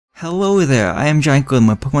Hello there, I am GiantGrotle,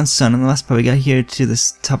 my Pokemon son. In the last part we got here to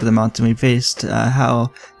this top of the mountain. We faced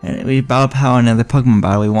Hal, and we battled Hal in another Pokemon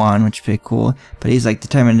battle. We won, which is pretty cool. But he's like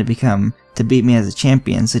determined to beat me as a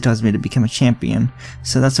champion, so he tells me to become a champion.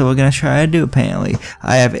 So that's what we're gonna try to do apparently.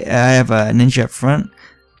 I have a ninja up front,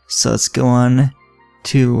 so let's go on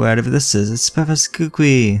to whatever this is. It's Professor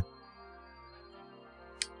Kukui.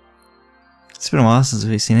 It's been a while since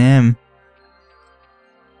we've seen him.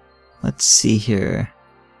 Let's see here.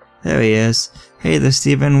 There he is. Hey there,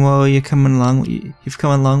 Steven. Whoa, you've come a long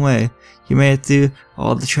way. You made it through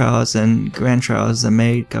all the trials and grand trials that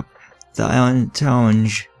made up the island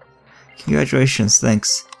challenge. Congratulations.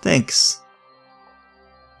 Thanks.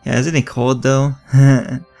 Yeah, isn't it cold though?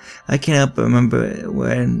 I can't help but remember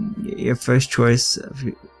when you first chose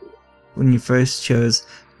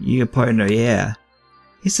your partner. Yeah.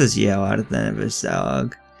 He says yeah a lot at the end of his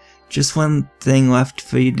dialogue. Just one thing left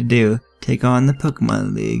for you to do. Take on the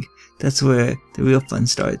Pokemon League. That's where the real fun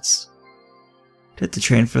starts. Do I have to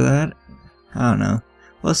train for that? I don't know.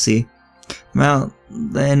 We'll see. Mount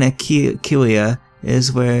Lanakelia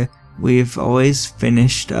is where we've always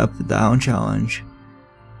finished up the island challenge.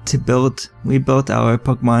 We built our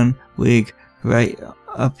Pokemon League right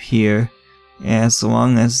up here, as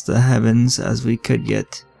long as the heavens as we could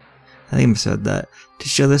get. I think I said that. To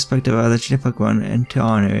show the respect of our legendary Pokemon and to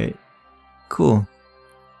honor it. Cool.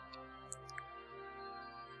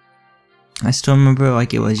 I still remember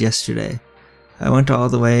like it was yesterday. I went all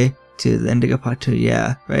the way to the Indigo Plateau,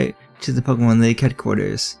 yeah, right to the Pokemon League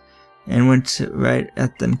headquarters, and went right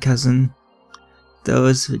at them, cousin.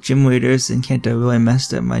 Those gym leaders in Kanto really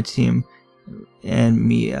messed my team and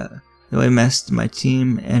me up.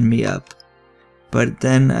 But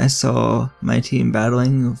then I saw my team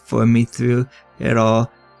battling for me through it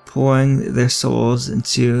all, pouring their souls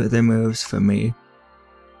into their moves for me.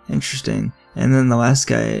 Interesting. And then the last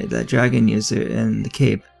guy, that dragon user in the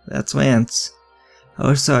cape, that's Lance.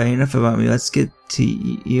 Oh, sorry, enough about me. Let's get to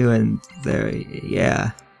you and there,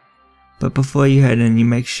 yeah. But before you head in, you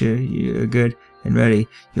make sure you're good and ready.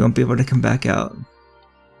 You won't be able to come back out.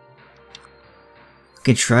 We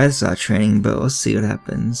can try this out training, but we'll see what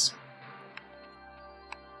happens.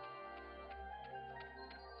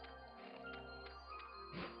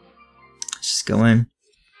 Let's just go in.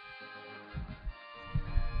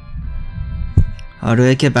 Oh, do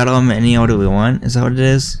we get battle them any order we want? Is that what it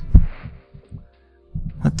is?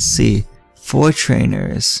 Let's see. 4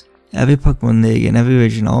 trainers. Every Pokemon League in every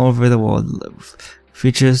region all over the world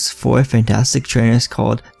features 4 fantastic trainers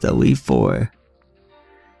called the Elite Four.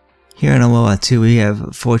 Here in Alola too, we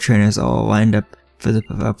have 4 trainers all lined up for the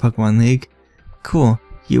Pokemon League. Cool.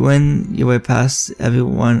 You win your way past every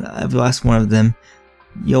last one of them.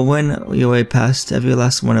 You'll win your way past every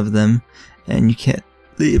last one of them, and you can't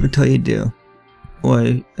leave until you do. Or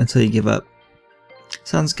until you give up.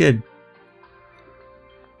 Sounds good.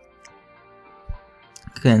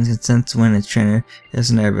 Good consent when a trainer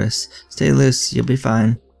is nervous. Stay loose, you'll be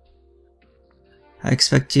fine. I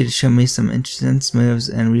expect you to show me some intense moves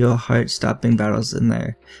and real heart-stopping battles in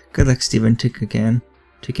there. Good luck, Steven Toucannon.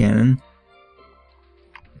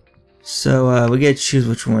 So, we get to choose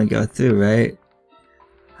which one we go through, right?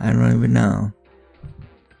 I don't even know.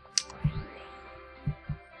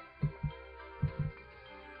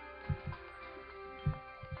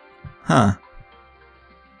 Huh.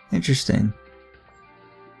 Interesting.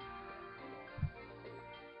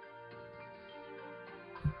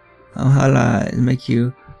 Oh, Hala, make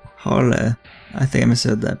you Hala. I think I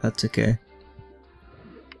missaid that, but that's okay.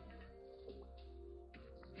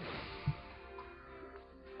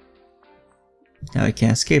 Now I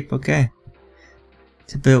can't escape, okay.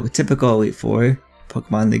 Typical Elite Four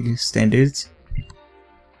Pokemon League standards.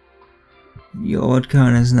 Your old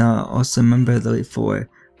Con is now also a member of the Elite Four.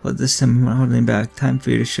 But this time I'm not holding back. Time for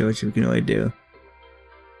you to show what you can really do.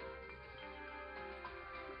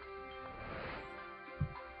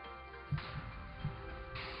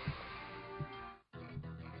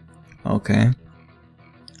 Okay.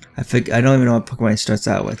 I don't even know what Pokemon he starts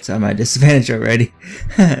out with, so I'm at a disadvantage already.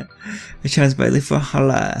 I challenged by Elite Four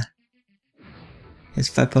Hala. It's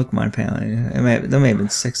 5 Pokemon apparently. There may have been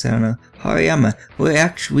 6, I don't know. Hariyama. We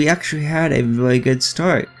actually had a really good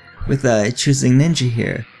start with choosing Ninja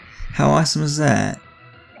here. How awesome is that?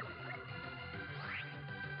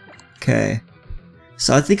 Okay.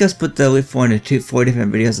 So I think I'll split the Elite Four into 4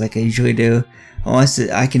 different videos like I usually do. Unless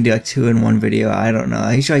I can do like 2 in 1 video, I don't know.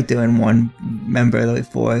 I usually like doing 1 member of the Elite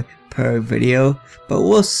Four per video. But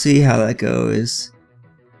we'll see how that goes.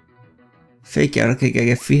 Fake out, okay, I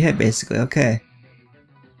get free hit basically, okay.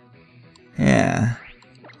 Yeah.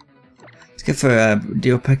 Let's go for a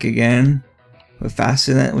Deal Peck again. We're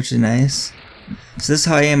faster than it, which is nice. So this is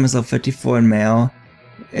how I am, is level 54 in male.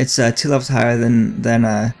 It's 2 levels higher than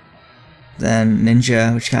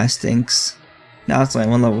Ninja, which kind of stinks. Now it's only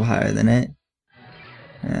 1 level higher than it.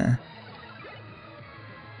 Yeah.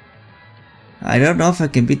 I don't know if I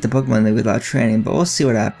can beat the Pokemon League without training, but we'll see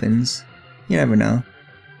what happens. You never know.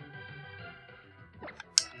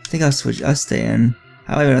 I think I'll stay in.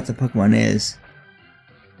 I don't even know what the Pokemon is.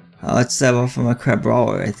 Oh, it's that one from a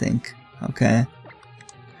Crabrawler, I think. Okay.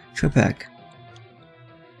 Tripack.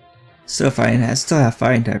 Still fighting. I still have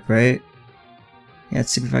fighting type, right? Yeah,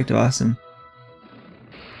 it's super effective. Awesome.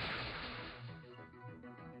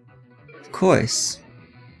 Of course.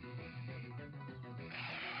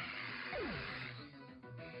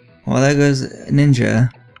 Well, there goes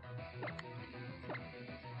Ninja.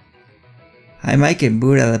 I might get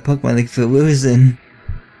booted out of the Pokemon League for losing.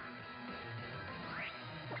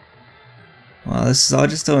 Well, this is all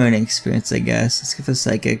just a learning experience, I guess. Let's go for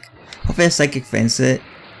Psychic. Hopefully a Psychic faints it.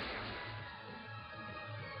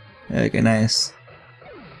 There we go, nice.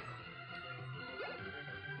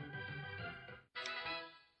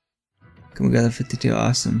 Come we got a 52,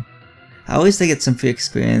 awesome. I always get some free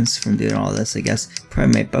experience from doing all this, I guess.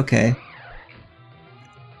 Primate, okay.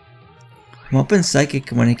 I'm hoping Psychic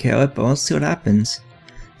when I kill it, but we'll see what happens.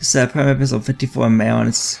 This Primate is level 54 male, and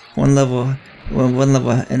it's one level,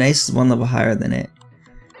 and Ace is 1 level higher than it.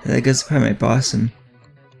 There goes Primate, awesome.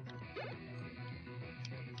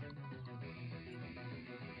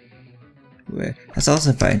 That's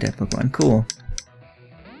also a fighting type Pokemon, cool.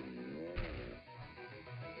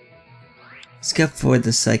 Let's get forward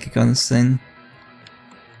the Psychic on this thing.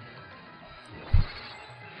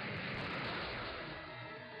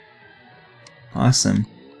 Awesome.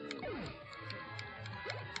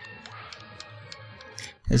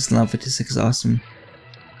 This level 56 is awesome.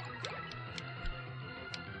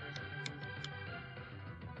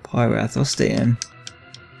 Poliwrath, I'll stay in.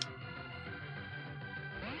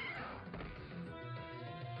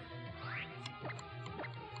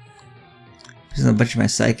 There's a bunch of my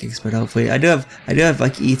Psychics, but hopefully I do have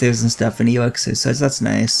like Ethers and stuff and Elixirs, so that's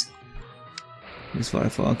nice. This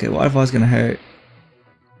Waterfall. Okay, Waterfall's gonna hurt.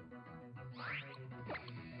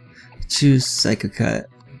 Choose Psycho Cut.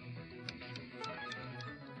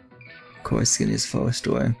 Of course, it's gonna use Full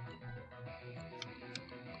Restore.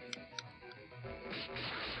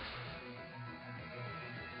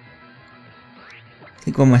 I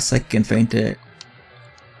think one of my Psychic can faint it.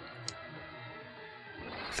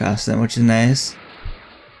 Faster, which is nice.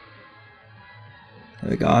 There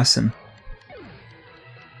we go, awesome.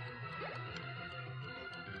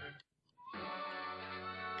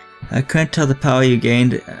 I couldn't tell the power you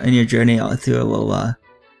gained in your journey all through Alola.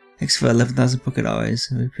 Thanks for 11,000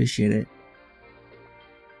 Pokédollars. We appreciate it.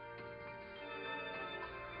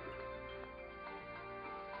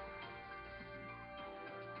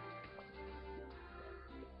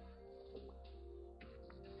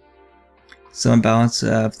 Some balance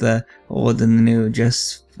of the old and the new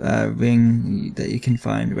just ring that you can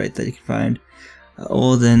find, right? That you can find.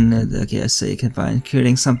 Old and okay, so you can find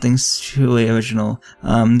creating something truly original.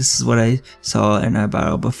 This is what I saw in our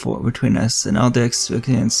battle before between us, and all the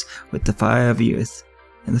experience with the fire of youth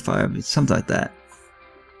and the fire of something like that.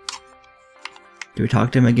 Do we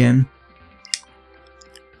talk to him again?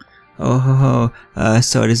 Oh ho ho!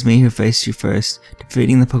 So it is me who faced you first.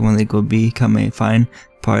 Defeating the Pokemon League will become a fine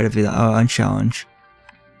part of the challenge.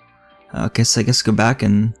 Okay, so I guess go back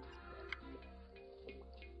and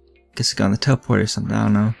guess go on the teleport or something. I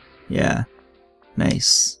don't know. Yeah,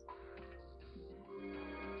 nice.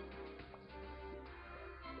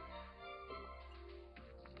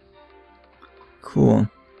 Cool.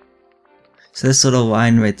 So this little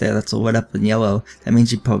line right there, that's all lit up in yellow. That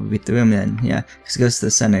means you'd probably be through him then. Yeah, because it goes to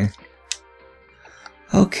the center.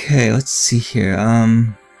 Okay, let's see here.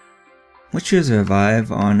 Let's choose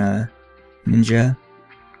Revive on Ninja.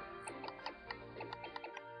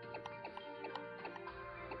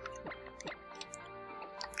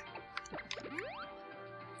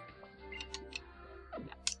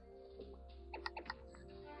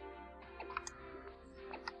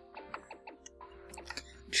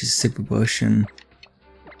 Choose Super Potion.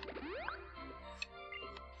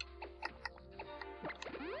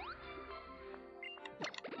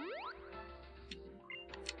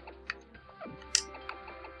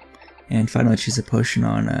 And finally choose a potion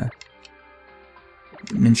on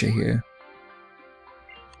Ninja here.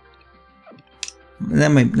 They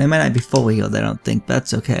might not be fully healed, I don't think, but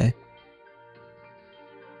that's okay.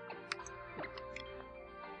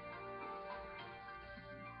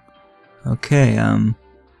 Okay, I'll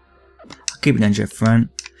keep Ninja front.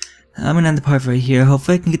 I'm gonna end the part right here.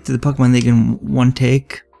 Hopefully I can get to the Pokemon League in one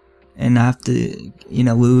take and not have to, you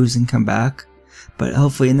know, lose and come back. But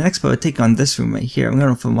hopefully in the next part I'll take on this room right here. I'm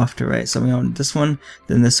going from left to right. So I'm going this one,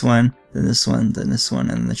 then this one, then this one, then this one,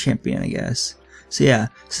 and then the champion, I guess. So yeah,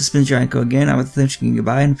 this has been GiantGrotle again. I'm with the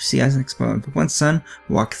goodbye, and see you guys next part. Pokemon Sun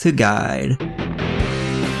Walkthrough Guide.